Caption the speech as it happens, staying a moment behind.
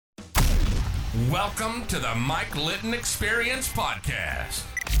Welcome to the Mike Litton Experience Podcast.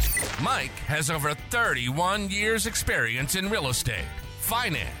 Mike has over 31 years experience in real estate,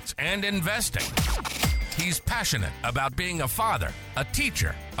 finance, and investing. He's passionate about being a father, a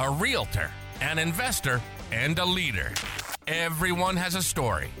teacher, a realtor, an investor, and a leader. Everyone has a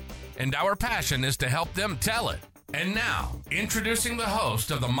story, and our passion is to help them tell it. And now, introducing the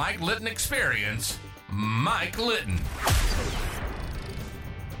host of the Mike Litton Experience, Mike Litton.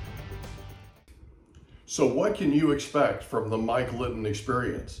 So what can you expect from the Mike Litton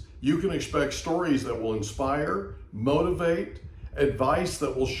Experience? You can expect stories that will inspire, motivate, advice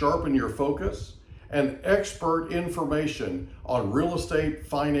that will sharpen your focus, and expert information on real estate,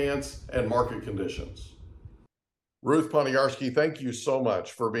 finance, and market conditions. Ruth Poniarski, thank you so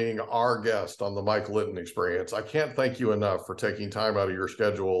much for being our guest on the Mike Litton Experience. I can't thank you enough for taking time out of your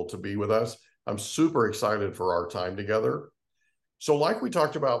schedule to be with us. I'm super excited for our time together. So like we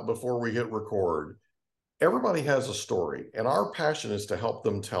talked about before we hit record, everybody has a story, and our passion is to help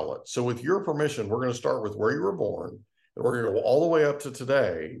them tell it. So with your permission, we're going to start with where you were born, and we're going to go all the way up to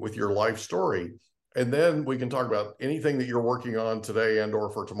today with your life story. And then we can talk about anything that you're working on today and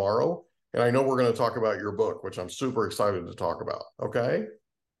or for tomorrow. And I know we're going to talk about your book, which I'm super excited to talk about. Okay?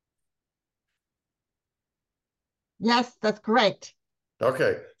 Yes, that's correct.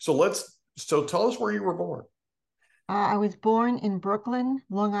 Okay. So tell us where you were born. I was born in Brooklyn,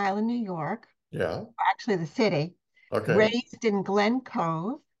 Long Island, New York. Yeah. Actually, the city. Okay. Raised in Glen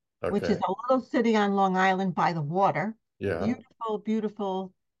Cove, which is a little city on Long Island by the water. Yeah. Beautiful,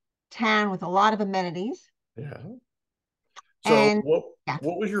 beautiful town with a lot of amenities. Yeah. So And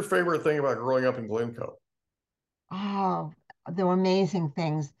what was your favorite thing about growing up in Glen Cove? oh, there were amazing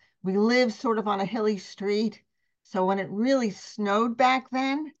things. We lived sort of on a hilly street. So when it really snowed back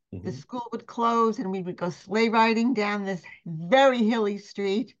then, the school would close and we would go sleigh riding down this very hilly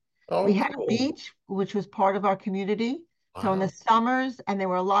street. Oh, We had cool. a beach, which was part of our community. So in the summers, and there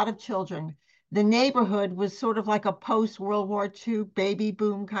were a lot of children. The neighborhood was sort of like a post-World War II baby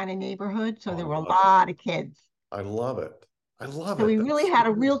boom kind of neighborhood. So there were a lot of kids. I love it. I love it. So we really had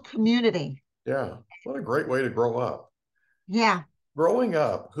a real community. Yeah. What a great way to grow up. Yeah. Growing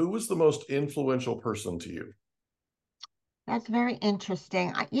up, who was the most influential person to you? That's very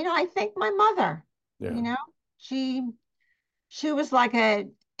interesting. I think my mother, Yeah. she was like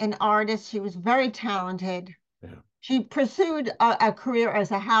an artist. She was very talented. Yeah. She pursued a career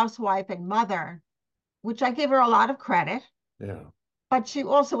as a housewife and mother, which I give her a lot of credit. Yeah. But she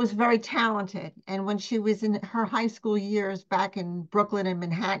also was very talented. And when she was in her high school years back in Brooklyn and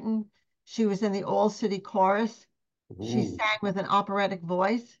Manhattan, she was in the all-city chorus. Ooh. She sang with an operatic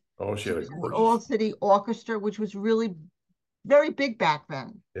voice. Oh, she had a gorgeous all-city orchestra, which was really very big back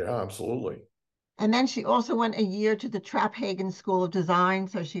then. Yeah, absolutely. And then she also went a year to the Traphagen School of Design.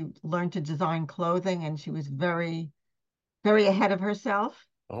 So she learned to design clothing, and she was very, very ahead of herself.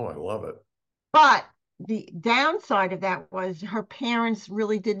 Oh, I love it. But the downside of that was her parents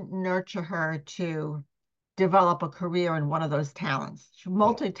really didn't nurture her to develop a career in one of those talents. She's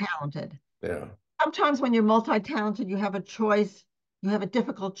multi-talented. Yeah. Sometimes when you're multi-talented, you have a choice. You have a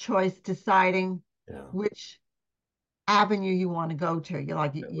difficult choice deciding which avenue you want to go to. You're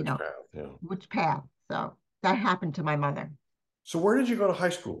like, which path. So that happened to my mother. So where did you go to high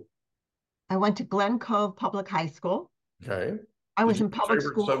school? I went to Glen Cove Public High School. Okay. I was in public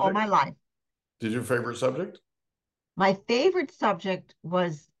school all my life. Did your favorite subject? My favorite subject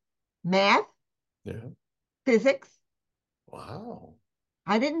was math, physics. Wow.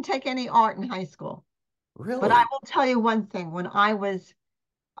 I didn't take any art in high school. Really? But I will tell you one thing. When I was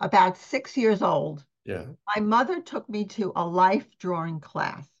about 6 years old, my mother took me to a life drawing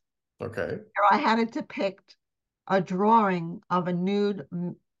class. Okay. Where I had to depict a drawing of a nude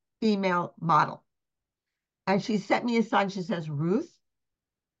female model. And she set me aside and she says, Ruth,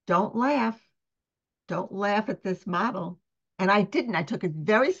 don't laugh. Don't laugh at this model. And I didn't. I took it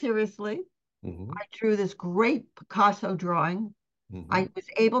very seriously. I drew this great Picasso drawing. I was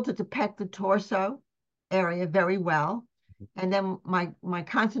able to depict the torso area very well. And then my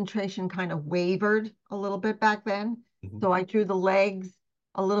concentration kind of wavered a little bit back then. So I drew the legs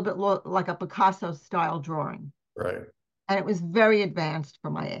a little bit like a Picasso style drawing. Right. And it was very advanced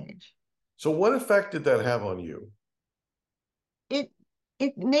for my age. So what effect did that have on you? It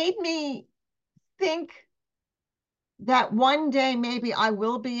made me think that one day maybe I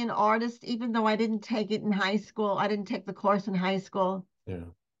will be an artist, even though I didn't take it in high school. I didn't take the course in high school. Yeah.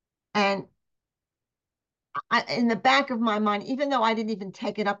 And in the back of my mind, even though I didn't even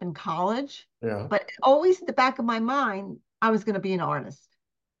take it up in college, but always in the back of my mind, I was going to be an artist.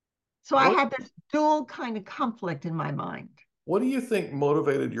 So I had this dual kind of conflict in my mind. What do you think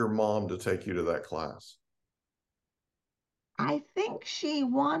motivated your mom to take you to that class? I think she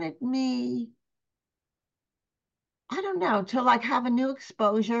wanted me, I don't know, to like have a new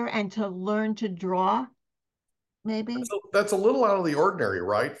exposure and to learn to draw, maybe. That's a little out of the ordinary,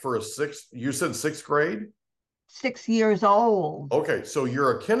 right? For a sixth, you said sixth grade? 6 years old. Okay, so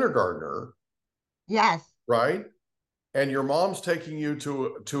you're a kindergartner, Yes, right? And your mom's taking you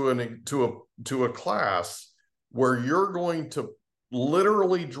to a class where you're going to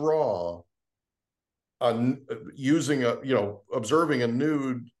literally draw a using a observing a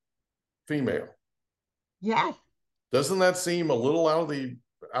nude female. yes, Doesn't that seem a little out of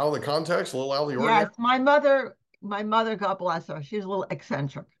the context, a little out of the ordinary? yes. My mother, God bless her, she was a little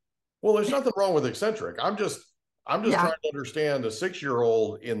eccentric. Well, there's nothing wrong with eccentric. I'm just Yeah, trying to understand a 6 year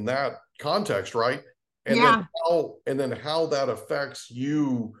old in that context, right? And then yeah. how that affects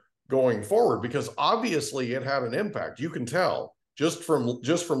you going forward, because obviously it had an impact. You can tell just from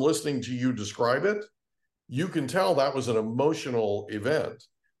listening to you describe it, you can tell that was an emotional event,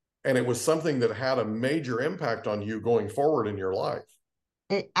 and it was something that had a major impact on you going forward in your life.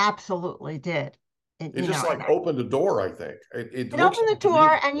 It absolutely did. It just like opened a door, I think. It It looks opened the like to me.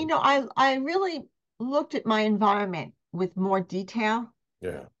 door, and I really looked at my environment with more detail.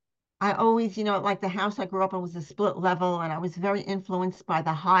 Yeah, I always, like the house I grew up in was a split level, and I was very influenced by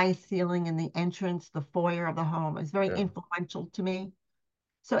the high ceiling in the entrance, the foyer of the home. It was very yeah. influential to me.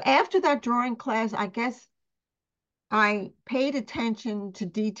 So after that drawing class, I guess I paid attention to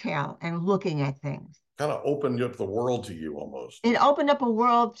detail and looking at things. Kind of opened up the world to you almost. It opened up a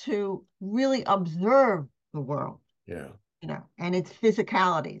world to really observe the world, Yeah, and its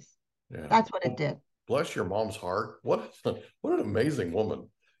physicalities. yeah. That's what it Well, did. bless your mom's heart. What an amazing woman.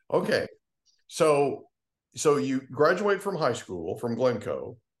 Okay, so you graduate from high school from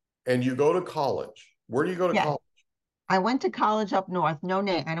Glencoe, and you go to college. Where do you go to Yes. college? I went to college up north. No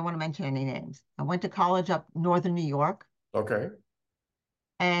name. I don't want to mention any names. I went to college up northern New York, Okay,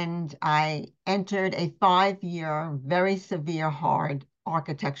 and I entered a 5 year, very severe, hard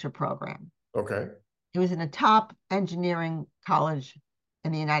architecture program. okay. It was in a top engineering college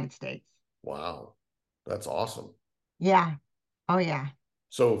in the United States. Wow, that's awesome. Yeah. Oh, yeah.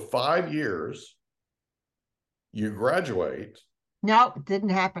 So 5 years, you graduate. No, it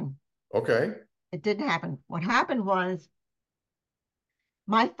didn't happen. Okay, It didn't happen. What happened was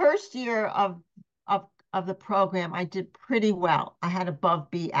my first year of the program, I did pretty well. I had above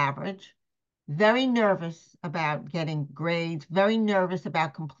B average. Very nervous about getting grades, very nervous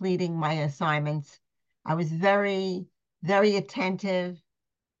about completing my assignments. I was very, very attentive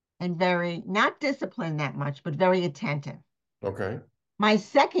and very, not disciplined that much, but very attentive. okay. My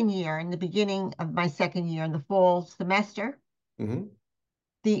second year, in the beginning of my second year in the fall semester, Hmm.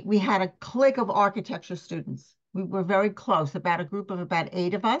 we had a clique of architecture students. We were very close, about a group of about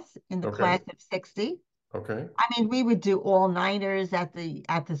 8 of us in the Okay, class of 60. okay. I mean, we would do all-nighters at the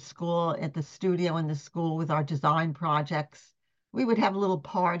school, at the studio in the school with our design projects. We would have little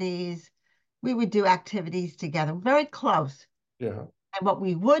parties. We would do activities together, very close. Yeah. And what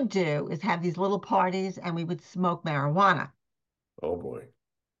we would do is have these little parties and we would smoke marijuana. Oh boy.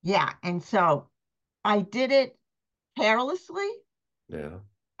 Yeah. And so I did it carelessly Yeah.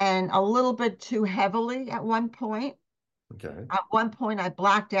 and a little bit too heavily at one point. Okay. At one point, I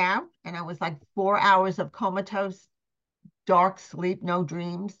blacked out and I was like 4 hours of comatose, dark sleep, no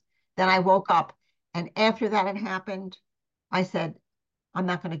dreams. Then I woke up. And after that had happened, I said, I'm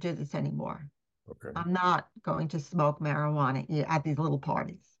not going to do this anymore. Okay. I'm not going to smoke marijuana at these little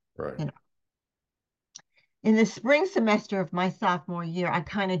parties. Right. You know, in the spring semester of my sophomore year, I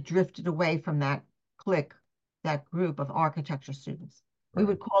kind of drifted away from that clique, that group of architecture students. We Right.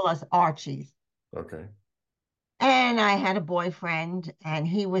 would call us Archies. Okay. And I had a boyfriend, and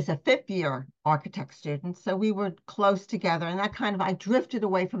he was a fifth year architect student. So we were close together. And I drifted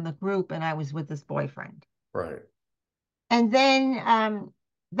away from the group, and I was with this boyfriend. Right. And then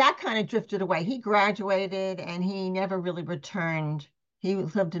that kind of drifted away. He graduated, and he never really returned. He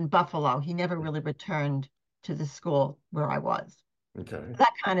lived in Buffalo. He never really returned to the school where I was. Okay.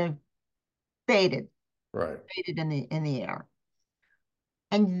 That kind of faded, Right. faded in the air.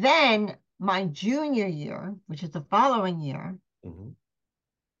 And then my junior year, which is the following year, Hmm.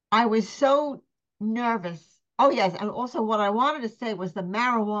 I was so nervous. Oh, yes. And also, what I wanted to say was the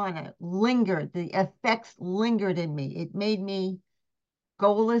marijuana lingered, the effects lingered in me. It made me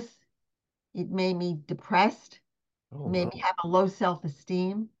goalless. It made me depressed, Oh made me no. have a low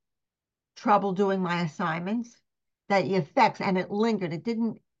self-esteem, trouble doing my assignments. That the effects, and it lingered. It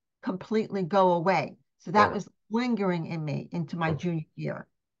didn't completely go away. So that Right. was lingering in me into my Okay. junior year.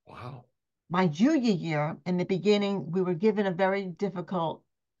 Wow. my junior year, in the beginning, we were given a very difficult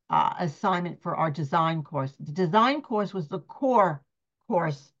assignment for our design course. The design course was the core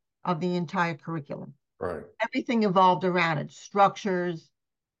course of the entire curriculum. Right. Everything evolved around it: structures,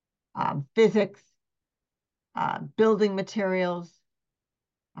 physics, building materials,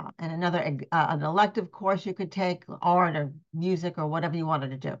 and an elective course you could take, art or music or whatever you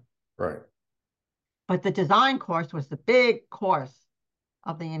wanted to do. Right. But the design course was the big course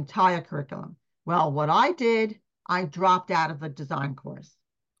of the entire curriculum. Well, what I did, I dropped out of the design course,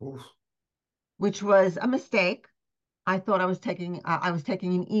 Oof. which was a mistake. I thought I was taking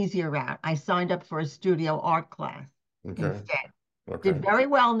an easier route. I signed up for a studio art class Okay. instead. Okay. Did very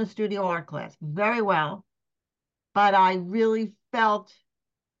well in the studio art class, very well. But I really felt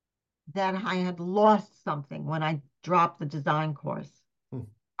that I had lost something when I dropped the design course. Hmm.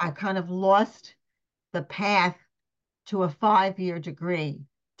 I kind of lost the path to a 5-year degree,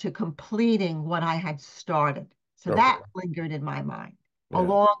 to completing what I had started. So Okay. that lingered in my mind, Yeah.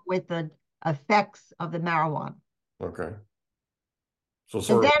 along with the effects of the marijuana. Okay. So And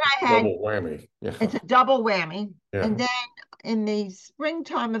sort then of I had, double whammy. Yeah. it's a double whammy. Yeah. And then in the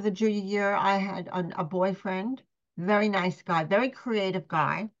springtime of the junior year, I had a boyfriend, very nice guy, very creative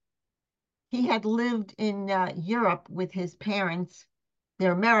guy. He had lived in Europe with his parents.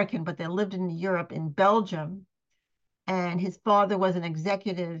 They're American, but they lived in Europe, in Belgium. And his father was an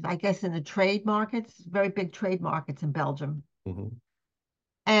executive, I guess, in the trade markets, very big trade markets in Belgium. Hmm.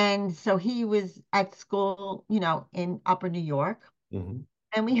 And so he was at school, in Upper New York, Hmm.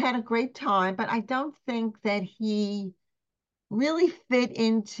 and we had a great time, but I don't think that he really fit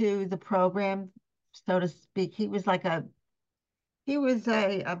into the program, so to speak. He was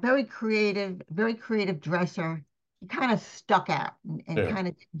a very creative dresser. He kind of stuck out and Yeah. kind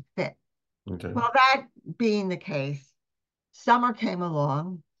of didn't fit. Okay. Well, that being the case, summer came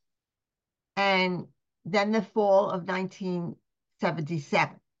along, and then the fall of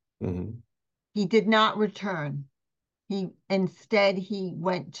 1977. Hmm. He did not return. He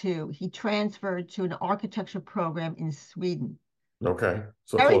transferred to an architecture program in Sweden. Okay.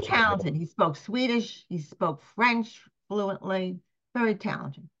 So Very close to talented. home. He spoke Swedish, he spoke French fluently, very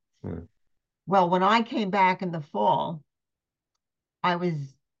talented. Yeah. Well, when I came back in the fall, I was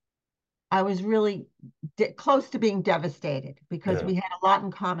I was really close to being devastated, because Yeah. we had a lot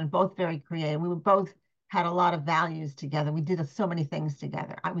in common, both very creative. We were both had a lot of values together. We did so many things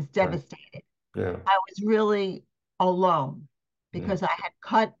together. I was Right. devastated. Yeah. I was really alone, Yeah. because I had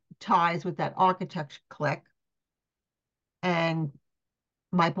cut ties with that architecture clique, and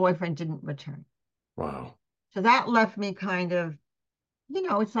my boyfriend didn't return. Wow. So that left me kind of,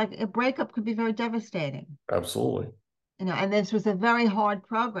 it's like a breakup could be very devastating, Absolutely. and this was a very hard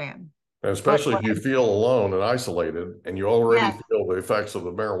program. And But especially if you feel alone and isolated and you already yes, feel the effects of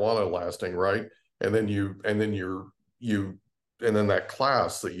the marijuana lasting, right? You, and then that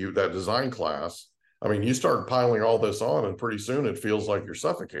class that design class, I mean, you start piling all this on and pretty soon it feels like you're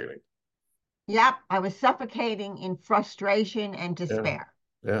suffocating. yep, I was suffocating in frustration and Yeah. despair.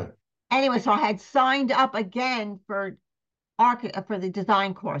 Yeah. Anyway, so I had signed up again for the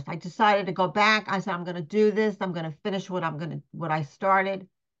design course. I decided to go back. I said, I'm going to do this. I'm going to finish what I started.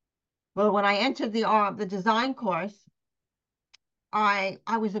 Well, when I entered the design course, I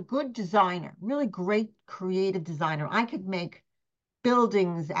was a good designer, really great creative designer. I could make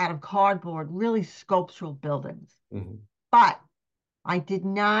buildings out of cardboard, really sculptural buildings. Hmm. But I did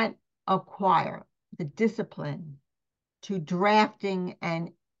not acquire the discipline to drafting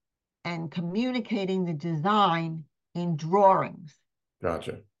and communicating the design in drawings.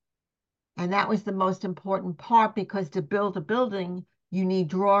 Gotcha. And that was the most important part, because to build a building, you need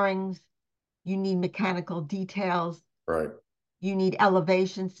drawings, you need mechanical details, Right. you need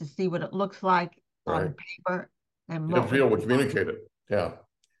elevations to see what it looks like Right. on paper, and You have to be able to communicate it. Yeah.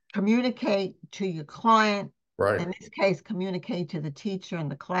 communicate to your client. Right. In this case, communicate to the teacher in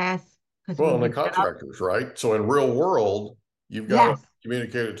the class, because we Well, and the would set up. contractors, right? So in real world, you've got to Yes,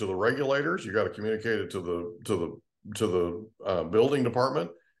 communicate it to the regulators. You got to communicate it to the building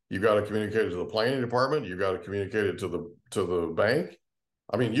department. You got to communicate it to the planning department. You got to communicate it to the bank.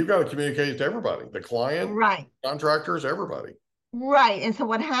 I mean, you've got to communicate it to everybody, the client, right, contractors, everybody. right. And so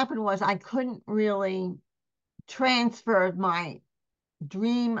what happened was, I couldn't really transfer my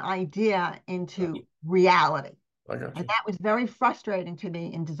dream idea into reality. I got And you. that was very frustrating to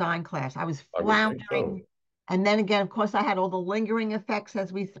me in design class. I was I would think so. floundering. And then again, of course, I had all the lingering effects,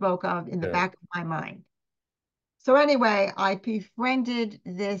 as we spoke of, in the Yeah. back of my mind. So anyway, I befriended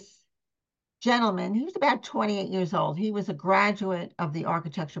this gentleman. He was about 28 years old. He was a graduate of the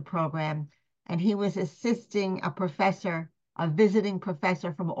architecture program, and he was assisting a visiting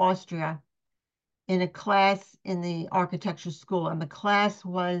professor from Austria, in a class in the architecture school, and the class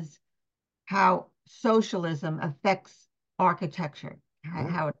was how socialism affects architecture,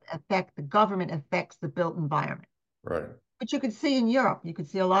 how it affects the government affects the built environment. Right. But you could see in Europe, you could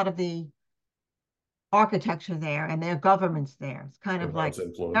see a lot of the architecture there and their governments there. It's kind of And how like it's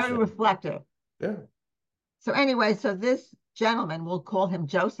influenced. very reflective. Yeah. So anyway, so this gentleman, we'll call him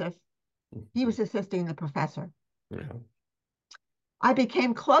Joseph, he was assisting the professor. Yeah. I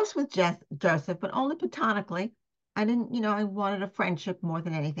became close with Joseph, but only platonically. I didn't, I wanted a friendship more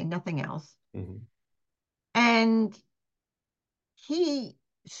than anything, nothing else. Mm-hmm. And he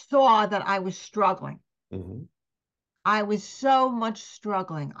saw that I was struggling. Mm-hmm. I was so much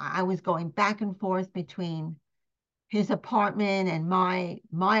struggling. I was going back and forth between his apartment and my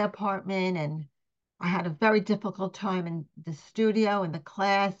apartment, and I had a very difficult time in the studio and the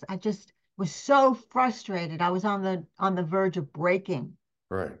class. I just was so frustrated. I was on the verge of breaking.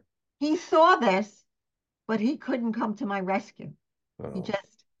 Right. He saw this, but he couldn't come to my rescue. He Oh.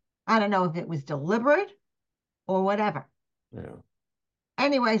 just, I don't know if it was deliberate or whatever. Yeah.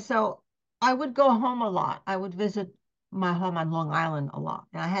 Anyway, so I would go home a lot. I would visit my home on Long Island a lot.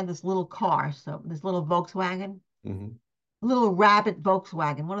 And I had this little car, so this little Volkswagen, Mm-hmm. little rabbit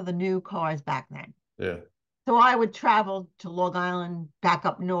Volkswagen, one of the new cars back then. Yeah. So I would travel to Long Island, back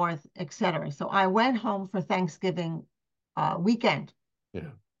up north, etc. So I went home for Thanksgiving weekend.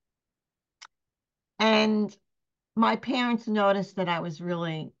 Yeah. And my parents noticed that I was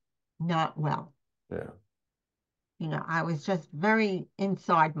really not well. Yeah. I was just very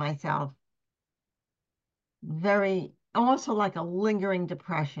inside myself, very also like a lingering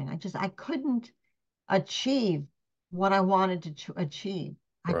depression. I couldn't achieve what I wanted to achieve.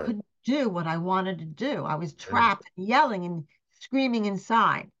 I Right. couldn't do what I wanted to do. I was Yeah. trapped, yelling and screaming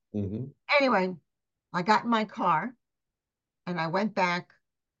inside. Mm-hmm. Anyway, I got in my car and I went back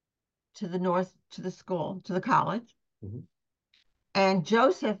to the north, to the school, to the college. Mm-hmm. And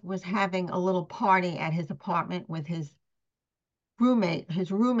Joseph was having a little party at his apartment with his roommate.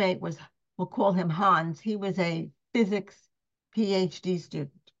 His roommate was, we'll call him Hans. He was a physics PhD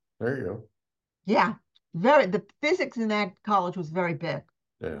student. There you go. Yeah, the physics in that college was very big,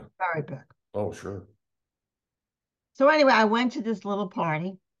 Yeah. very big. Oh, sure. So anyway, I went to this little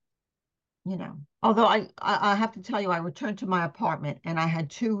party, although I have to tell you, I returned to my apartment and I had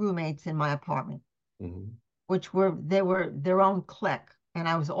two roommates in my apartment, Mm-hmm. they were their own clique. And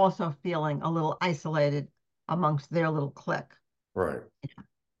I was also feeling a little isolated amongst their little clique. Right.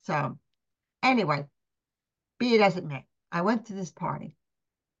 So anyway, be it as it may, I went to this party.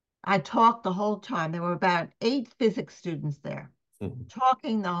 I talked the whole time. There were about 8 physics students there, Mm-hmm.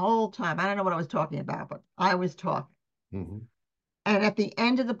 talking the whole time. I don't know what I was talking about, but I was talking. Mm-hmm. And at the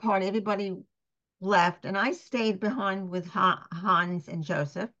end of the party, everybody left, and I stayed behind with Hans and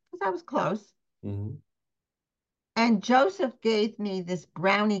Joseph because I was close. Mm-hmm. And Joseph gave me this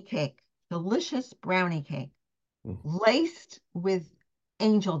brownie cake, delicious brownie cake, Mm-hmm. laced with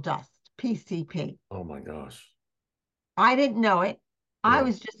angel dust, PCP. Oh my gosh. I didn't know it. I Yeah.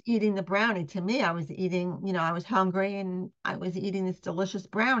 was just eating the brownie. To me, I was eating, I was hungry and I was eating this delicious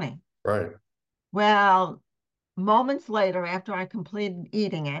brownie. Right. Well, moments later, after I completed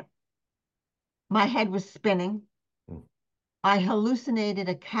eating it, my head was spinning. Mm. I hallucinated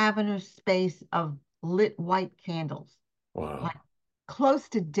a cavernous space of lit white candles, like Wow. close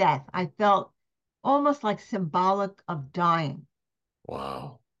to death. I felt almost like symbolic of dying.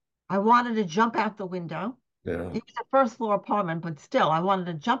 Wow. I wanted to jump out the window. Yeah. It was a first floor apartment, but still, I wanted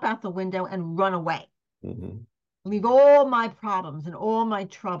to jump out the window and run away. Mm-hmm. Leave all my problems and all my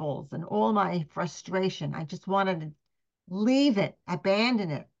troubles and all my frustration. I just wanted to leave it,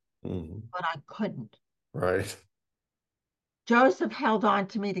 abandon it, Mm-hmm. but I couldn't. Right. Joseph held on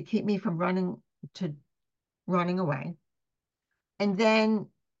to me to keep me from running away. And then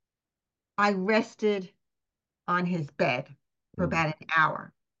I rested on his bed for Mm-hmm. about an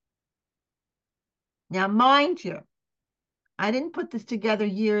hour. Now, mind you, I didn't put this together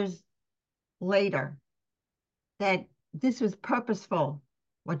years later that this was purposeful,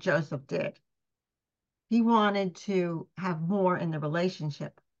 what Joseph did. He wanted to have more in the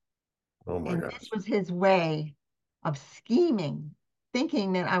relationship. Oh my And this gosh. was his way of scheming,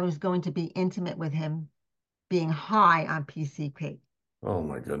 thinking that I was going to be intimate with him, being high on PCP. Oh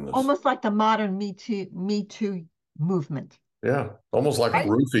my goodness. Almost like the modern Me Too movement. Yeah. Almost like a Right?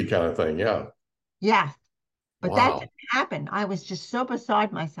 roofie kind of thing. Yeah. Yes, but that Wow. didn't happen. I was just so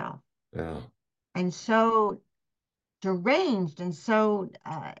beside myself Yeah. and so deranged and so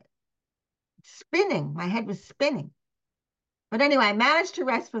spinning. My head was spinning. But anyway, I managed to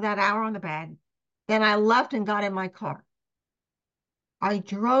rest for that hour on the bed. Then I left and got in my car. I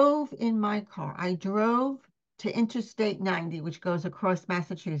drove in my car. I drove to Interstate 90, which goes across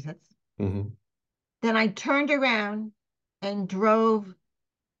Massachusetts. Mm-hmm. Then I turned around and drove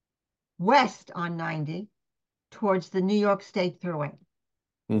west on 90 towards the New York State Thruway.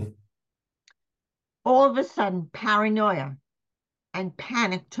 Mm. All of a sudden, paranoia and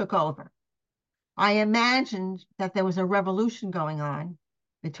panic took over. I imagined that there was a revolution going on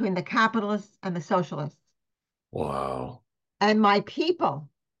between the capitalists and the socialists. Wow. And my people,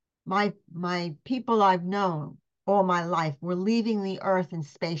 my people I've known all my life were leaving the earth in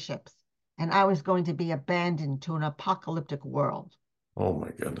spaceships, and I was going to be abandoned to an apocalyptic world. Oh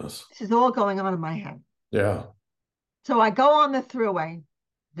my goodness. This is all going on in my head. Yeah. So I go on the thruway,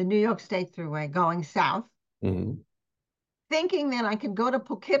 the New York State Thruway, going south, Mm-hmm. thinking that I could go to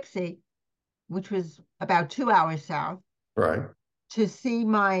Poughkeepsie, which was about 2 hours south, Right. to see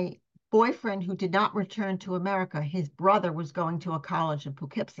my boyfriend who did not return to America. His brother was going to a college in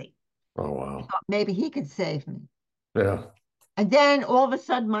Poughkeepsie. Oh wow. Thought maybe he could save me. Yeah. And then all of a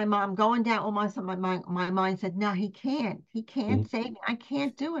sudden, my mom going down, my mind said, no, he can't. He Mm-hmm. can't save me. I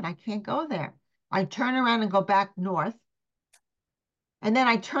can't do it. I can't go there. I turn around and go back north. And then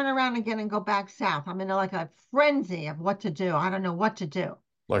I turn around again and go back south. I'm in like a frenzy of what to do. I don't know what to do.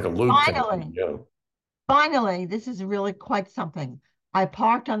 Like a loop thinking. Finally, Yeah. finally, this is really quite something. I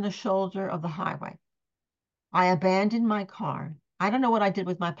parked on the shoulder of the highway. I abandoned my car. I don't know what I did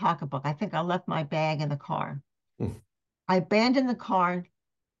with my pocketbook. I think I left my bag in the car. Mm. I abandoned the car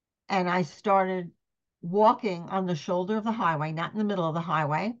and I started walking on the shoulder of the highway, not in the middle of the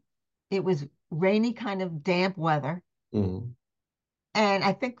highway. It was rainy, kind of damp weather. Mm-hmm. And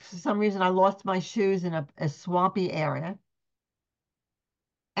I think for some reason I lost my shoes in a swampy area.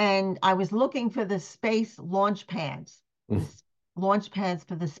 And I was looking for the space launch pads, the launch pads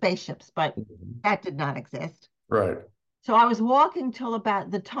for the spaceships, but Mm-hmm. that did not exist. Right. So I was walking till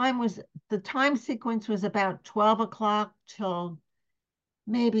about the time sequence was about 12 o'clock till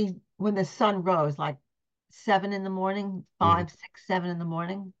maybe when the sun rose, like 7 in the morning, Mm-hmm. 5, 6, 7 in the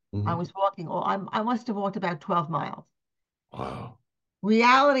morning. I Mm-hmm. was walking, I must have walked about 12 miles. Wow.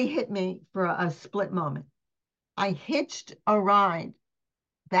 Reality hit me for a split moment. I hitched a ride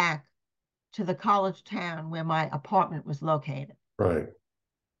back to the college town where my apartment was located. Right.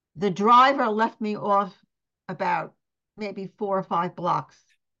 The driver left me off about maybe 4 or 5 blocks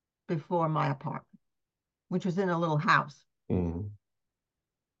before my apartment, which was in a little house. Mm-hmm.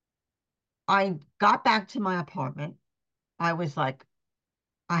 I got back to my apartment. I was like,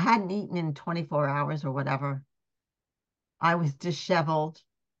 I hadn't eaten in 24 hours or whatever. I was disheveled,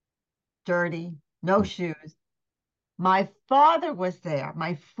 dirty, no shoes. My father was there,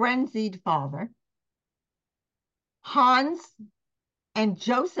 my frenzied father. Hans and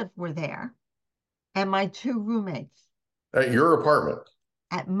Joseph were there, and my two roommates At your apartment.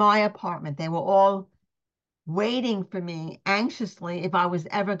 at my apartment. They were all waiting for me anxiously if I was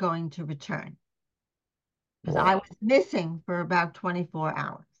ever going to return because I Wow. was missing for about 24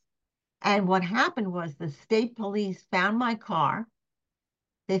 hours. And what happened was the state police found my car.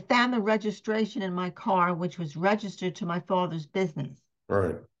 They found the registration in my car, which was registered to my father's business.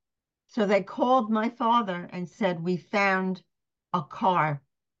 Right. So they called my father and said, we found a car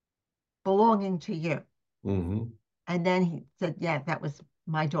belonging to you. Mm-hmm. And then he said, yeah, that was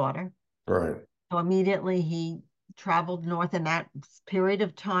my daughter. Right. So immediately he traveled north in that period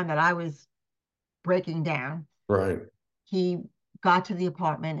of time that I was breaking down. Right. He got to the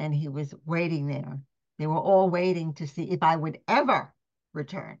apartment and he was waiting there. They were all waiting to see if I would ever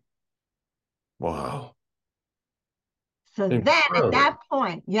return. Wow. So then at Incredible. that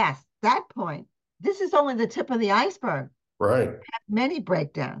point, yes, that point, this is only the tip of the iceberg. Right. I have many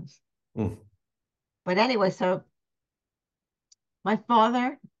breakdowns. Mm. But anyway, so my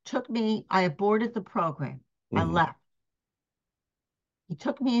father took me, I aborted the program. I Mm-hmm. left. He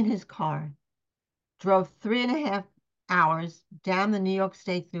took me in his car, drove 3.5 hours down the New York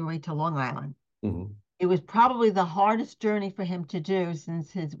State Thruway to Long Island. Mm-hmm. It was probably the hardest journey for him to do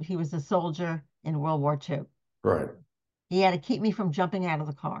since he was a soldier in World War II. Right. He had to keep me from jumping out of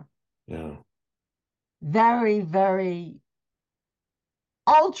the car. Yeah. Very, very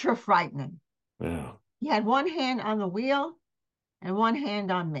ultra frightening. Yeah. He had one hand on the wheel and one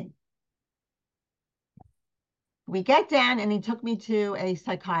hand on me. We get down and he took me to a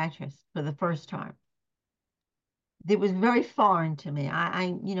psychiatrist for the first time. It was very foreign to me.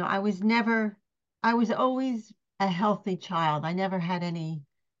 I was always a healthy child. I never had any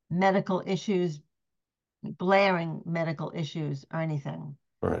medical issues, blaring medical issues or anything.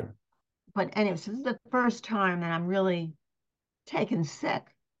 Right. But anyway, so this is the first time that I'm really taken sick,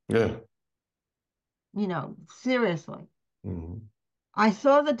 Yeah. seriously. Mm-hmm. I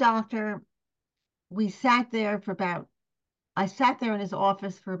saw the doctor. We sat there for about, I sat there in his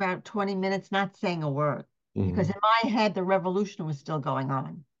office for about 20 minutes, not saying a word, because Mhm. in my head, the revolution was still going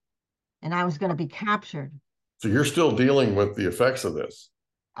on and I was going to be captured. So you're still dealing with the effects of this.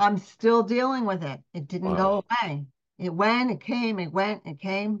 I'm still dealing with it. It didn't Wow. go away. It went, it came, it went, it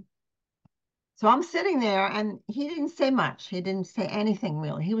came. So I'm sitting there and he didn't say much. He didn't say anything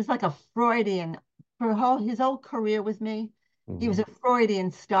really. He was like a Freudian for his whole career with me. He was Mhm. a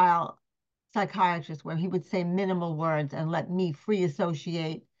Freudian style psychiatrist where he would say minimal words and let me free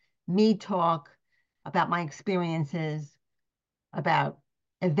associate, me talk about my experiences, about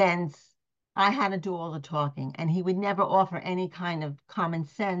events. I had to do all the talking, and he would never offer any kind of common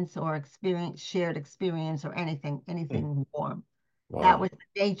sense or experience, shared experience or anything, Mm. anything warm. That Wow. was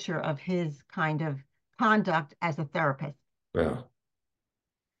the nature of his kind of conduct as a therapist. Yeah.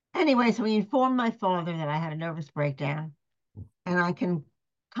 Anyway, so he informed my father that I had a nervous breakdown and I can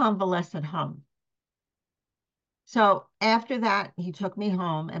convalesce at home. So after that, he took me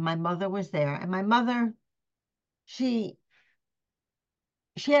home and my mother was there. And my mother, she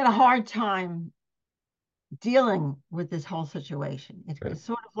she had a hard time dealing with this whole situation. Yeah. It's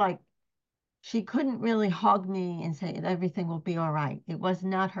sort of like she couldn't really hug me and say everything will be all right. It was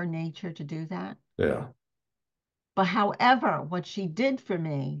not her nature to do that. Yeah. But however, what she did for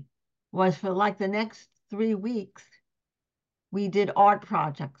me was for like the next 3 weeks, we did art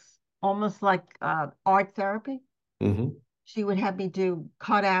projects, almost like art therapy. Hmm. She would have me do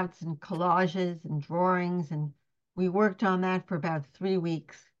cutouts and collages and drawings, and we worked on that for about 3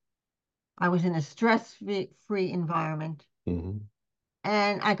 weeks. I was in a stress-free environment, Hmm.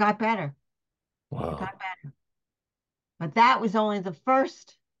 and I got better. I got Wow. better. But that was only the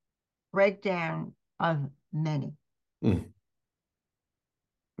first breakdown of many. Mm.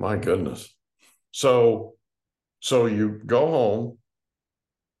 My goodness. So, so you go home,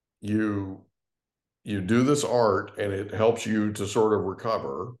 you you do this art and it helps you to sort of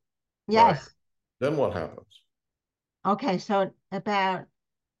recover, right? Yes. Then what happens? Okay, so about,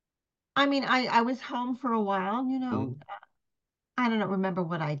 I mean, I was home for a while, Mhm. I don't remember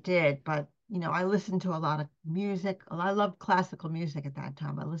what I did, but I listened to a lot of music. I loved classical music at that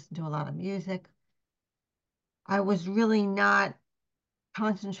time. I listened to a lot of music. I was really not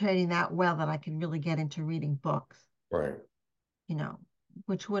concentrating that well that I could really get into reading books, Right. you know,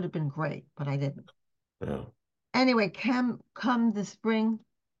 which would have been great, but I didn't. Yeah. Anyway, come the spring,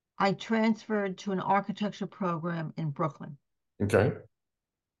 I transferred to an architecture program in Brooklyn. Okay.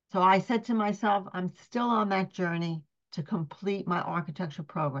 So I said to myself, I'm still on that journey to complete my architecture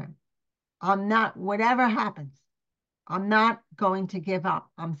program. I'm not, whatever happens, I'm not going to give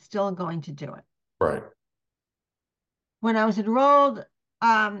up. I'm still going to do it. Right. When I was enrolled,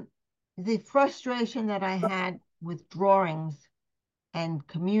 um, the frustration that I had with drawings and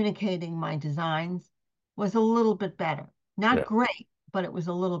communicating my designs was a little bit better. Not Yeah. great, but it was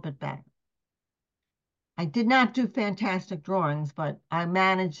a little bit better. I did not do fantastic drawings, but I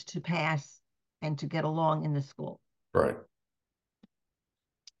managed to pass and to get along in the school. Right.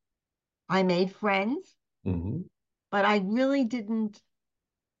 I made friends, Hmm. but I really didn't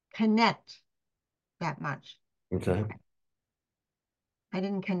connect that much with Okay. friends. I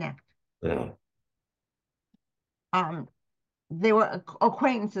didn't connect. Yeah. Um, they were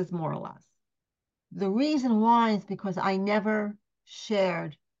acquaintances more or less. The reason why is because I never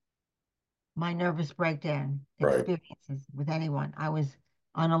shared my nervous breakdown Right. experiences with anyone. I was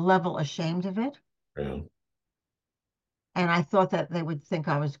on a level ashamed of it. Yeah. And I thought that they would think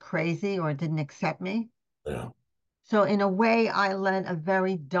I was crazy or didn't accept me. Yeah. So, in a way, I led a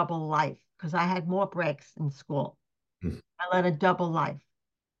very double life because I had more breaks in school. Hmm. I led a double life.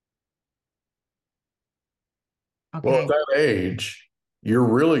 Well, at Okay. that age, you're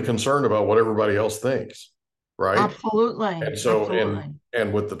really concerned about what everybody else thinks, right? Absolutely. And so, Absolutely.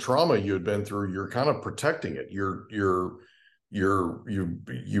 and with the trauma you had been through, you're kind of protecting it. You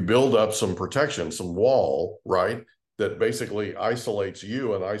build up some protection, some wall, right? That basically isolates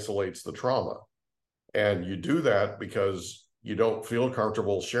you and isolates the trauma. And you do that because you don't feel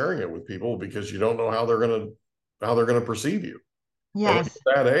comfortable sharing it with people because you don't know how they're gonna perceive you. And at Yes,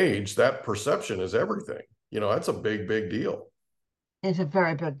 that age, that perception is everything. That's a big, big deal. it's a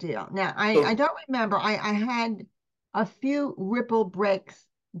very big deal. Now, I So don't remember. I had a few ripple breaks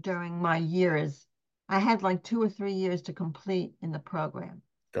during my years. I had like 2 or 3 years to complete in the program.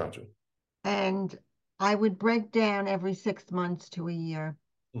 gotcha. And I would break down every 6 months to a year.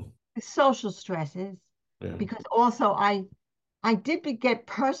 Hmm. Social stresses, Yeah, because also I did get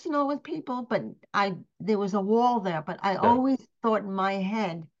personal with people, but I there was a wall there. But I yeah, always thought in my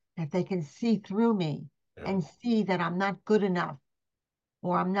head that they can see through me yeah, and see that I'm not good enough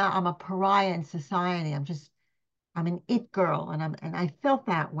or I'm a pariah in society. I'm an it girl, and I felt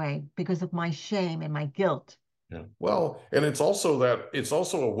that way because of my shame and my guilt. Yeah. Well, and it's also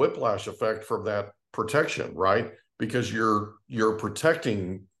a whiplash effect from that protection, right? Because you're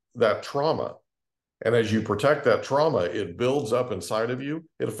protecting that trauma. And as you protect that trauma, it builds up inside of you.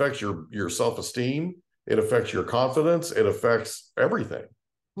 It affects your self-esteem, it affects your confidence, it affects everything.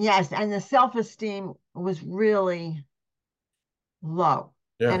 Yes, and the self-esteem was really low,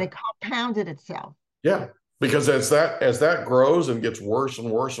 and Yeah. it compounded itself. Yeah. Because as that grows and gets worse and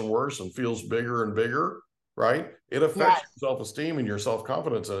worse and worse and feels bigger and bigger, right? It affects Yes. your self-esteem and your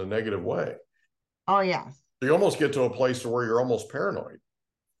self-confidence in a negative way. Oh, yes. You almost get to a place to where you're almost paranoid.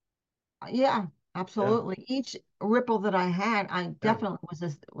 Yeah, Yeah. absolutely. Each ripple that I had, I Yeah. definitely was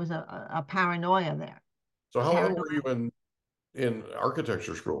a paranoia there. So how long Paranoia. were you in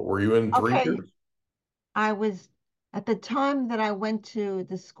architecture school? Were you in three Okay, years? I was at the time that I went to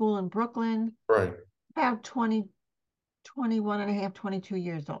the school in Brooklyn, Right. about 20, 21 and a half, 22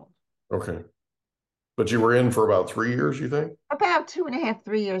 years old. Okay. But you were in for about 3 years, you think? About 2.5,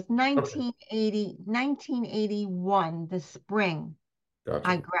 3 years, Okay. 1981, the spring, I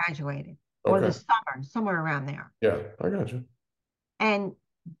Gotcha. graduated, or the Okay. summer, somewhere around there. Yeah, I got you. And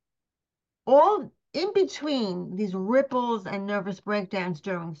all in between these ripples and nervous breakdowns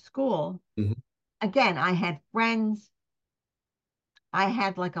during school, Hmm. again, I had friends. I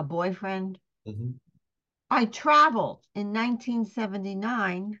had like a boyfriend. Hmm. I traveled in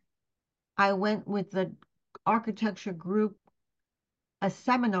 1979. I went with the architecture group, a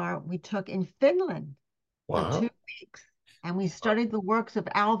seminar we took in Finland for Wow. 2 weeks. And we studied the works of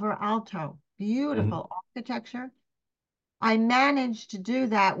Alvar Aalto, Hmm. beautiful architecture. I managed to do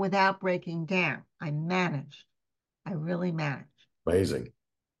that without breaking down. I managed. I really managed. Amazing.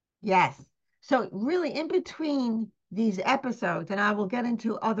 Yes. So really in between these episodes, and I will get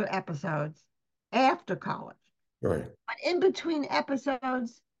into other episodes after college, Right. but in between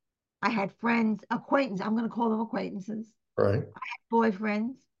episodes, I had friends, acquaintances, I'm going to call them acquaintances, Right.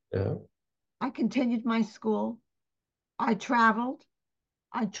 boyfriends. Yeah. I continued my school. I traveled.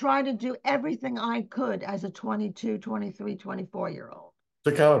 I tried to do everything I could as a 22, 23, 24-year old.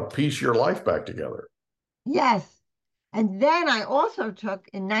 To kind of piece your life back together. Yes. And then I also took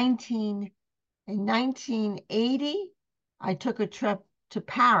in 1980, I took a trip to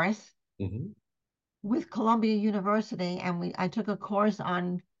Paris Hmm. with Columbia University, and I took a course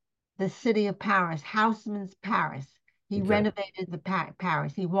on the city of Paris, Haussmann's Paris. He Okay. renovated the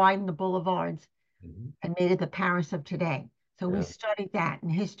Paris. He widened the boulevards Hmm. and made it the Paris of today. So we Yeah. studied that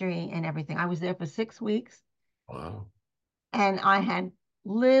and history and everything. I was there for 6 weeks, Wow. and I had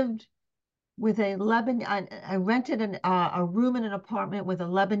lived with a Lebanese. I rented a room in an apartment with a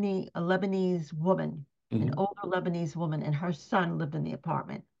Lebanese woman, an Hmm. older Lebanese woman, and her son lived in the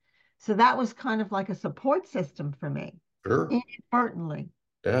apartment. So that was kind of like a support system for me, Sure. inadvertently.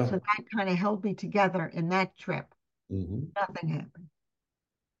 Yeah. So that kind of held me together in that trip. Hmm. Nothing happened.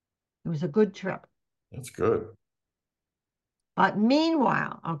 It was a good trip. That's good. But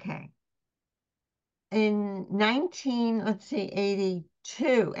meanwhile, okay, in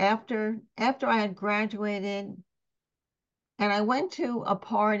 82, after I had graduated, and I went to a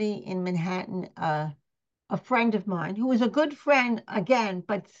party in Manhattan, a friend of mine who was a good friend again,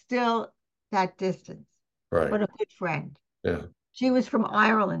 but still that distance, Right. but a good friend. Yeah. She was from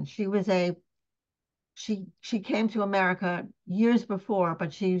Ireland. She came to America years before,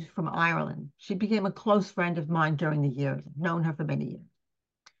 but she's from Ireland. She became a close friend of mine during the years. I've known her for many years.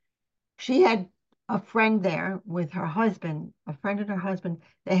 She had a friend there with her husband, a friend and her husband.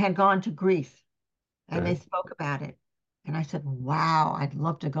 They had gone to Greece and they Okay. spoke about it. And I said, wow, I'd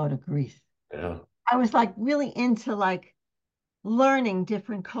love to go to Greece. Yeah. I was like really into like learning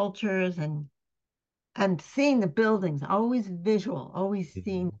different cultures and seeing the buildings, always visual, always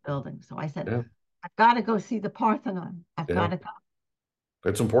seeing Hmm. the buildings. So I said, Yeah. I've got to go see the Parthenon. I've got Yeah. to go.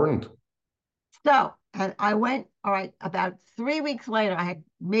 It's important. So, and I went, all right, about 3 weeks later, I had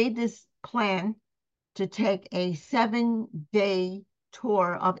made this plan to take a 7-day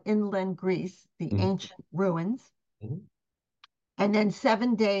tour of inland Greece, the Hmm. ancient ruins, Hmm. and then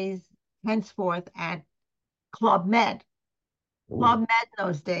 7 days henceforth at Club Med. Club Ooh. Med in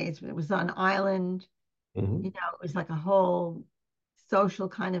those days, it was on island, Hmm. it was like a whole social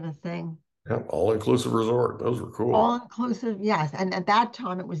kind of a thing. Yeah. All inclusive resort. Those were All cool. inclusive, yes. And at that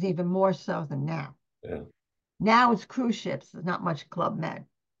time, it was even more so than now. Yeah. Now it's cruise ships, there's not much Club Med.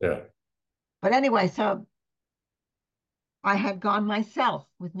 Yeah. But anyway, so I had gone myself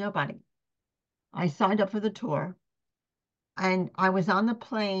with nobody. I signed up for the tour and I was on the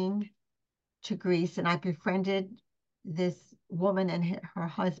plane to Greece and I befriended this woman and her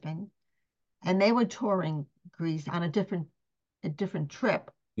husband, and they were touring Greece on a different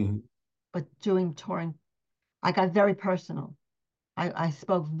trip, Mhm. but doing touring. I got very personal. I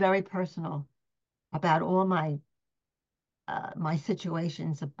spoke very personal about all my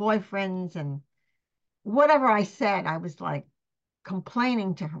situations of boyfriends and whatever I said. I was like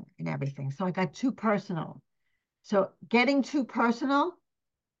complaining to her and everything. So I got too personal. So getting too personal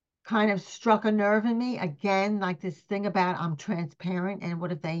kind of struck a nerve in me again, like this thing about I'm transparent, and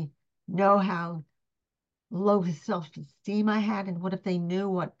what if they know how low self-esteem I had, and what if they knew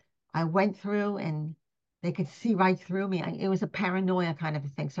what I went through and they could see right through me? It was a paranoia kind of a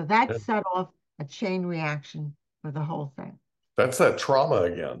thing. So that Yeah. set off a chain reaction for the whole thing. That's that trauma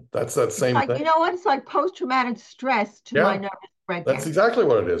again. That's that It's same like, thing. you know what? It's like post-traumatic stress to my Yeah, nervous that's breakdown. exactly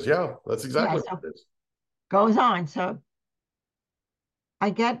what it is. Yeah, that's Yeah, exactly what so it is. goes on. So I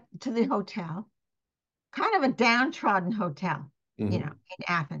get to the hotel, kind of a downtrodden hotel, Hmm. in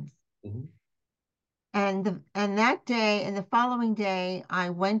Athens. Hmm. And that day and the following day, I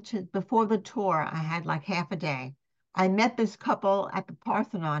went to before the tour. I had like half a day. I met this couple at the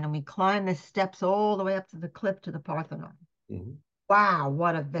Parthenon, and we climbed the steps all the way up to the cliff to the Parthenon. Hmm. Wow,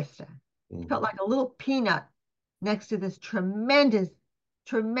 what a vista! Felt Hmm. like a little peanut next to this tremendous,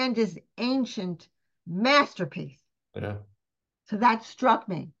 tremendous ancient masterpiece. Yeah. So that struck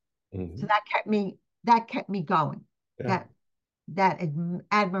me. So Hmm. that kept me going. Yeah. That that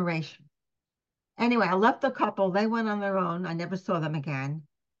admiration. Anyway, I left the couple. They went on their own. I never saw them again.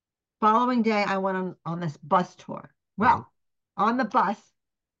 Following day, I went on this bus tour. Hmm. Well, on the bus,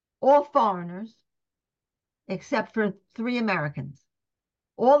 all foreigners except for three Americans.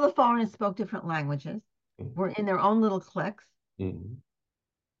 All the foreigners spoke different languages, were in their own little cliques. Hmm.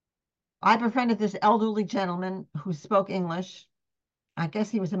 I befriended this elderly gentleman who spoke English. I guess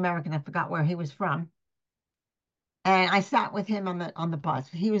he was American. I forgot where he was from. And I sat with him on the bus.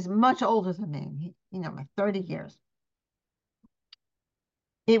 He was much older than me, like 30 years.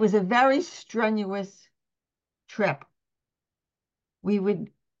 It was a very strenuous trip. We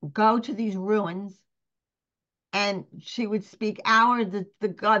would go to these ruins, and she would speak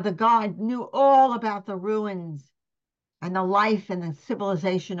the guide knew all about the ruins and the life and the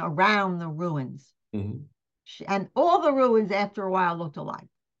civilization around the ruins. Hmm. And all the ruins after a while looked alike.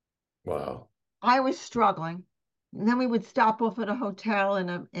 Wow. I was struggling. And then we would stop off at a hotel in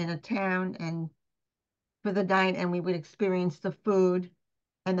a town and for the night, and we would experience the food.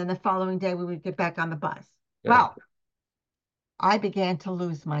 And then the following day we would get back on the bus. Yeah. Well, I began to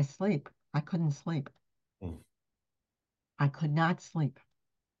lose my sleep. I couldn't sleep. Mm. I could not sleep.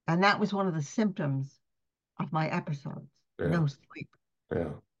 And that was one of the symptoms of my episodes. Yeah. No sleep.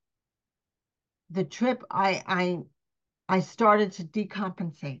 Yeah. The trip, I started to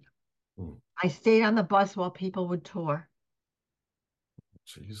decompensate. Mm. I stayed on the bus while people would tour.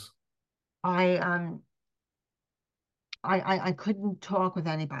 Jeez. I I couldn't talk with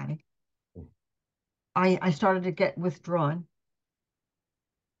anybody. Mm. I started to get withdrawn.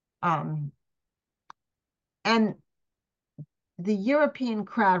 Um, and the European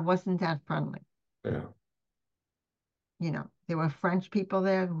crowd wasn't that friendly. Yeah. There were French people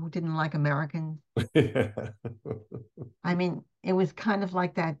there who didn't like Americans. Yeah. I mean, it was kind of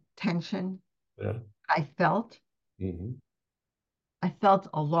like that tension Yeah. I felt. Hmm. I felt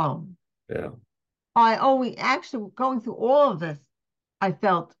alone. Yeah. I always actually going through all of this, I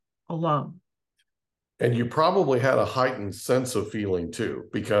felt alone. And you probably had a heightened sense of feeling too,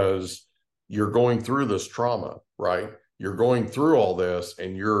 because you're going through this trauma, right? You're going through all this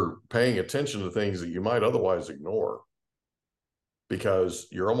and you're paying attention to things that you might otherwise ignore because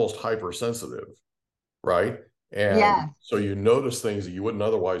you're almost hypersensitive, right? And Yes, so you notice things that you wouldn't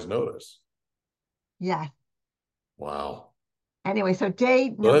otherwise notice. yes. Wow. Anyway, so day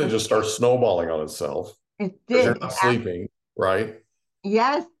So then it number just six, starts snowballing on itself it because you're did. not sleeping, right?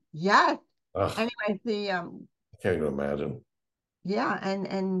 Yes, yes. Ugh, Anyway, I can't even imagine. yeah,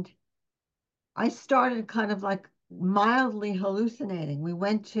 and I started kind of like mildly hallucinating. We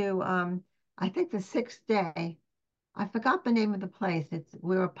went to I think the sixth day. I forgot the name of the place. It's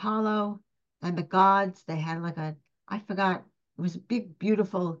where Apollo and the gods, they had like I forgot, it was a big,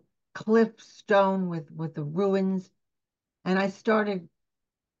 beautiful cliff stone with the ruins. And I started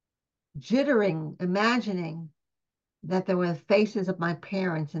jittering, imagining that there were faces of my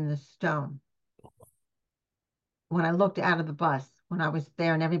parents in the stone when I looked out of the bus, when I was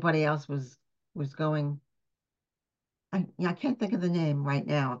there and everybody else was going. I can't think of the name right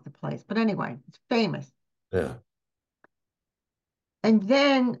now of the place, but anyway, it's famous. Yeah. And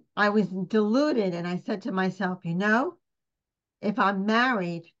then I was deluded and I said to myself, if I'm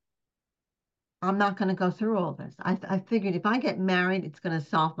married, I'm not going to go through all this. I figured if I get married, it's going to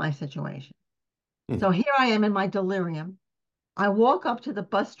solve my situation. Hmm. So here I am in my delirium. I walk up to the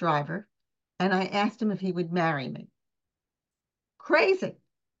bus driver and I asked him if he would marry me. Crazy.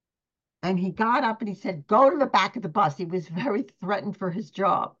 And he got up and he said, go to the back of the bus. He was very threatened for his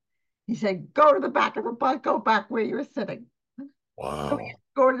job. He said, go to the back of the bus, go back where you're sitting. So he Wow.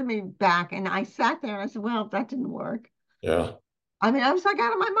 escorted me back. And I sat there and I said, well, that didn't work. Yeah. I mean, I was like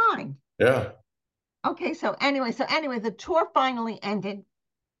out of my mind. Yeah. Okay, so anyway, the tour finally ended.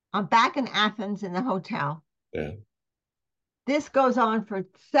 I'm back in Athens in the hotel. Yeah. This goes on for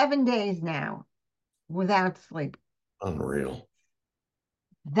 7 days now without sleep. Unreal.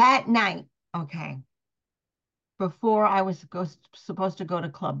 That night, okay, before I was supposed to go to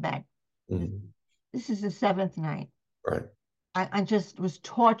Club Med, Hmm. this is the seventh night. Right. I just was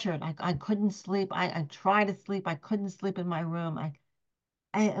tortured. I couldn't sleep. I tried to sleep. I couldn't sleep in my room.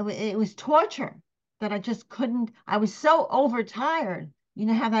 It was torture that I just couldn't. I was so overtired. You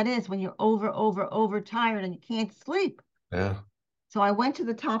know how that is when you're overtired and you can't sleep. Yeah. So I went to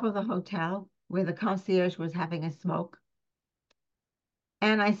the top of the hotel where the concierge was having a smoke.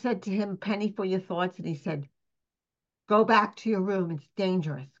 And I said to him, Penny for your thoughts. And he said, go back to your room. It's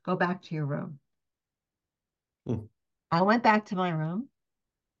dangerous. Go back to your room. Hmm. I went back to my room.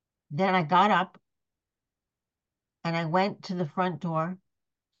 Then I got up and I went to the front door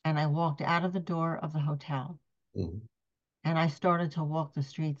and I walked out of the door of the hotel Hmm. and I started to walk the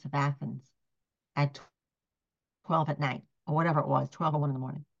streets of Athens at 12 at night or whatever it was, 12 or 1 in the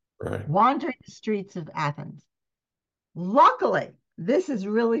morning, Right. wandering the streets of Athens. Luckily, this is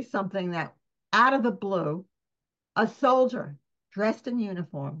really something that out of the blue, a soldier dressed in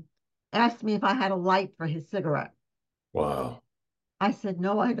uniform asked me if I had a light for his cigarette. Wow. I said,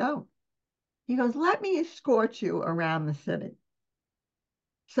 no, I don't. He goes, let me escort you around the city.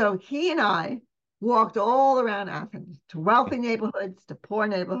 So he and I walked all around Athens to wealthy neighborhoods, to poor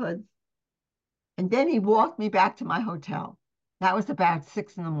neighborhoods. And then he walked me back to my hotel. That was about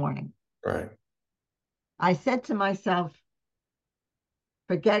 6 in the morning. Right. I said to myself,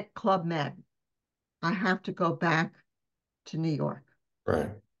 forget Club Med. I have to go back to New York.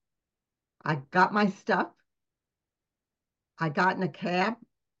 Right. I got my stuff. I got in a cab.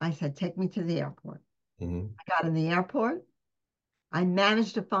 I said, take me to the airport. Hmm. I got in the airport. I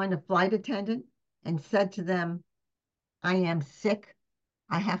managed to find a flight attendant and said to them, I am sick.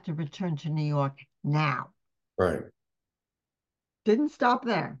 I have to return to New York now. Right. Didn't stop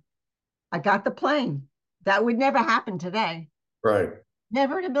there. I got the plane. That would never happen today. Right.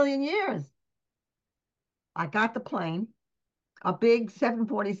 Never in a million years. I got the plane, a big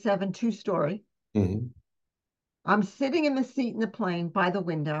 747 two-story. Hmm. I'm sitting in the seat in the plane by the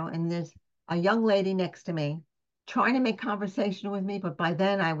window, and there's a young lady next to me trying to make conversation with me, but by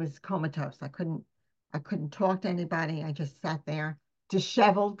then I was comatose. I couldn't talk to anybody. I just sat there,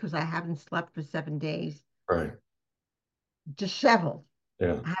 disheveled because I haven't slept for 7 days. Right. Disheveled.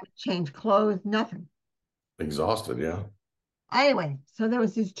 Yeah. I haven't changed clothes, nothing. Exhausted. Yeah. Anyway, so there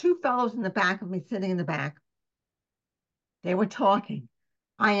was these two fellows in the back of me sitting in the back. They were talking.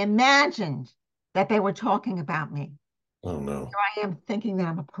 I imagined that they were talking about me. Oh no. Here I am thinking that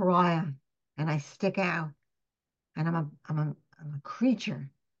I'm a pariah and I stick out and I'm a creature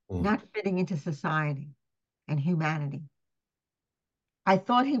Mm. not fitting into society and humanity. I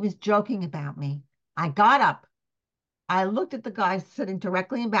thought he was joking about me. I got up. I looked at the guy sitting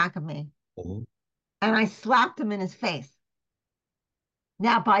directly in back of me Mhm. and I slapped him in his face.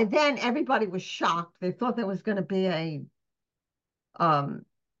 Now, by then, everybody was shocked. They thought there was going to be um,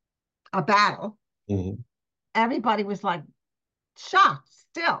 a battle. Mhm. Everybody was like shocked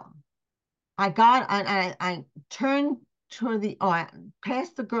still. I turned toward I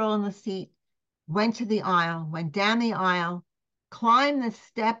passed the girl in the seat, went to the aisle, went down the aisle, climbed the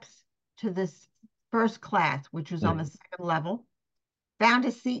steps to this first class, which was on the Mhm. second level, found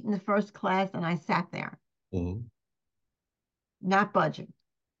a seat in the first class, and I sat there, Mhm. not budging.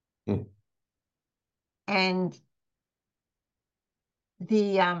 Mhm. And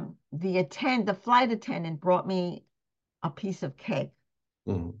the flight attendant brought me a piece of cake.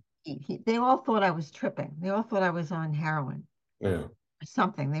 Mhm. They all thought I was tripping. They all thought I was on heroin Yeah. or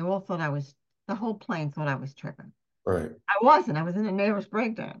something. They all thought the whole plane thought I was tripping. Right. I wasn't. I was in a nervous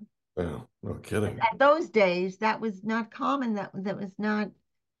breakdown. Yeah. No kidding. At those days, that was not common. That was not,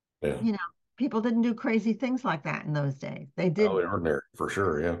 Yeah. you know, people didn't do crazy things like that in those days. They Out of did the ordinary for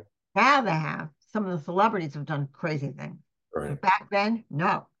sure. Yeah. now they have. Some of the celebrities have done crazy things. Right. But back then,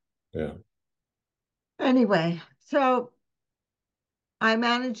 no. Yeah. Anyway, so I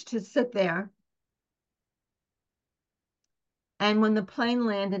managed to sit there And when the plane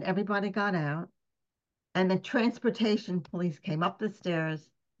landed, everybody got out, and the transportation police came up the stairs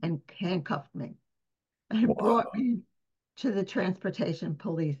and handcuffed me and Wow. brought me to the transportation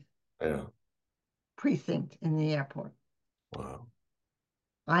police Yeah. precinct in the airport. Wow.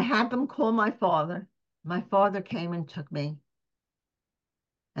 I had them call my father. My father came and took me.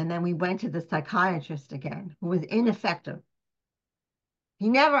 And then we went to the psychiatrist again, who was ineffective. He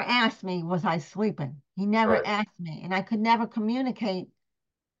never asked me, was I sleeping? He never Right. asked me, and I could never communicate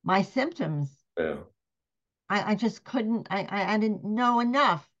my symptoms. Yeah. I just couldn't, I didn't know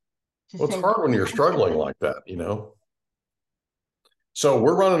enough to Well, it's say, hard when you're my struggling symptoms. like that, you know? So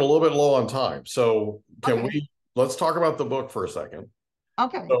we're running a little bit low on time. So Okay, let's talk about the book for a second.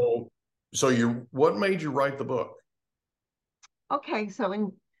 okay, So what made you write the book? okay. So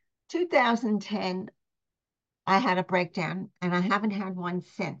in 2010, I had a breakdown, and I haven't had one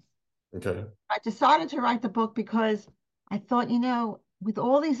since. Okay. I decided to write the book because I thought, with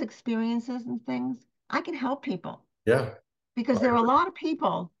all these experiences and things, I can help people. Yeah. Because I there are a agree. lot of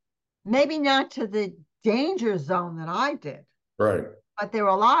people, maybe not to the danger zone that I did, Right. but there are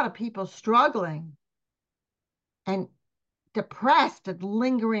a lot of people struggling and depressed and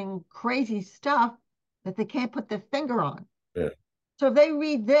lingering crazy stuff that they can't put their finger on. Yeah. So if they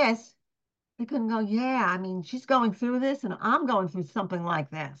read this, they can go, yeah, I mean, she's going through this and I'm going through something like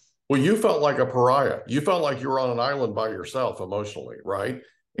this. Well, you felt like a pariah. You felt like you were on an island by yourself emotionally, right?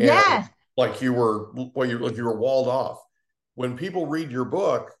 And Yes, like you were walled off. When people read your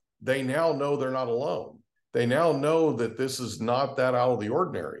book, they now know they're not alone. They now know that this is not that out of the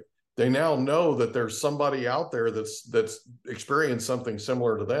ordinary. They now know that there's somebody out there that's experienced something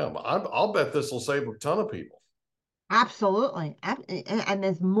similar to them. I'll bet this will save a ton of people. absolutely. And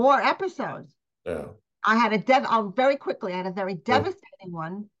there's more episodes. Yeah. Very quickly, I had a very devastating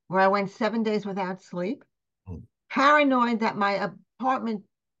one where I went 7 days without sleep, paranoid that my apartment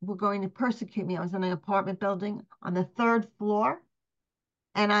were going to persecute me. I was in an apartment building on the third floor,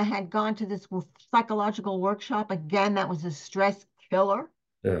 and I had gone to this psychological workshop. Again, that was a stress killer.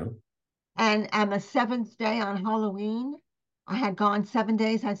 Yeah. And on the seventh day on Halloween, I had gone 7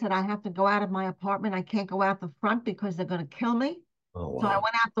 days. I said, I have to go out of my apartment. I can't go out the front because they're going to kill me. Oh, So I wow.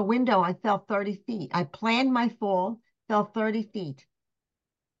 went out the window. I fell 30 feet. I planned my fall, fell 30 feet.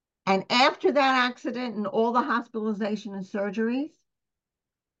 And after that accident and all the hospitalization and surgeries,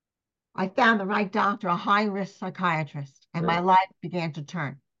 I found the right doctor, a high risk psychiatrist, and Yeah. my life began to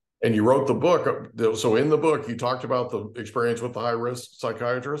turn. And you wrote the book. So in the book, you talked about the experience with the high risk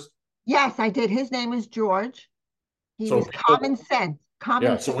psychiatrist. Yes, I did. His name is George. He So was common sense, yeah.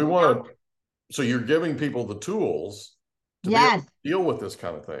 common So sense doctor. so you're giving people the tools to be able Yes. to deal with this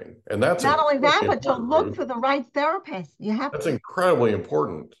kind of thing. And that's Not only that, incredibly but to important, look Ruth. for the right therapist. That's incredibly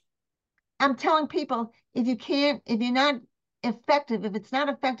important. I'm telling people, if you're not effective, if it's not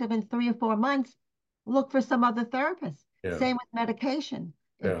effective in 3 or 4 months, look for some other therapist. Yeah. Same with medication.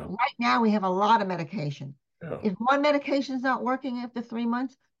 Yeah. Right now we have a lot of medication. Yeah. If one medication is not working after 3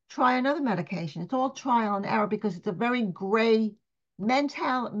 months, try another medication. It's all trial and error because it's a very gray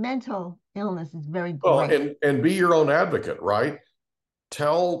mental illness is very Well, gray. and be your own advocate, right?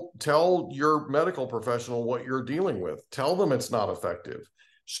 Tell your medical professional what you're dealing with. Tell them it's not effective.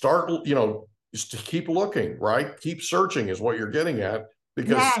 Start, just to keep looking, right? Keep searching is what you're getting at,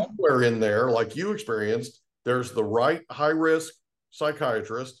 because Yes, somewhere in there, like you experienced, there's the right high risk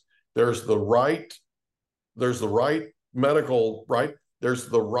psychiatrist, there's the right medical, right? There's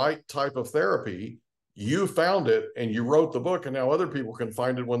the right type of therapy. You found it and you wrote the book, and now other people can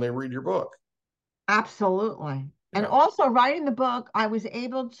find it when they read your book. absolutely. And Yeah. also writing the book, I was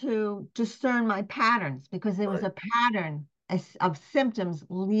able to discern my patterns because there was Right. a pattern of symptoms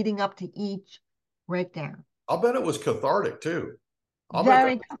leading up to each breakdown. I'll bet it was cathartic too. I'll bet that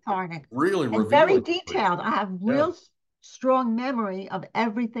Very cathartic really and very revealing for you. detailed. I have Yeah. real strong memory of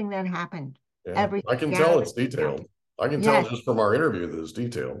everything that happened, Yeah. I everything can down tell to it's the detail. detailed. I can tell Yes, just from our interview that it's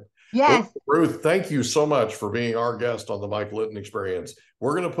detailed. Well, yes, Ruth, thank you so much for being our guest on the Mike Litton Experience.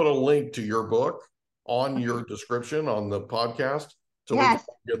 We're going to put a link to your book on your okay, description on the podcast so we can yes.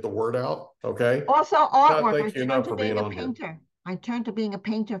 get the word out. Okay. Also Not artwork. I thank you turned enough to for being being a on here. painter. I turned to being a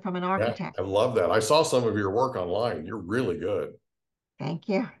painter from an Yeah, architect. I love that. I saw some of your work online. You're really good. Thank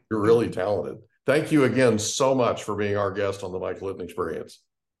you. You're Thank really you. talented. Thank you again so much for being our guest on the Mike Litton Experience.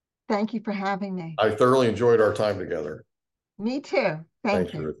 Thank you for having me. I thoroughly enjoyed our time together. Me too. Thank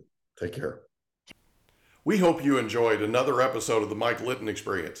Thank you, you. Ruth. Take care. We hope you enjoyed another episode of the Mike Litton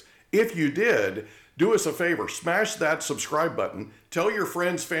Experience. If you did, Do us a favor, smash that subscribe button, tell your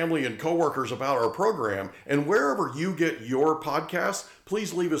friends, family, and coworkers about our program, and wherever you get your podcasts,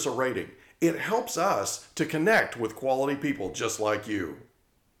 please leave us a rating. It helps us to connect with quality people just like you.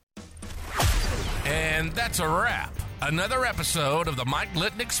 And that's a wrap. Another episode of the Mike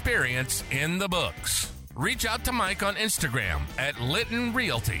Litton Experience in the books. Reach out to Mike on Instagram at Litton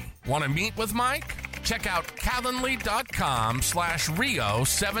Realty. Want to meet with Mike? Check out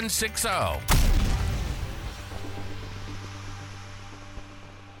calendly.com/Rio760.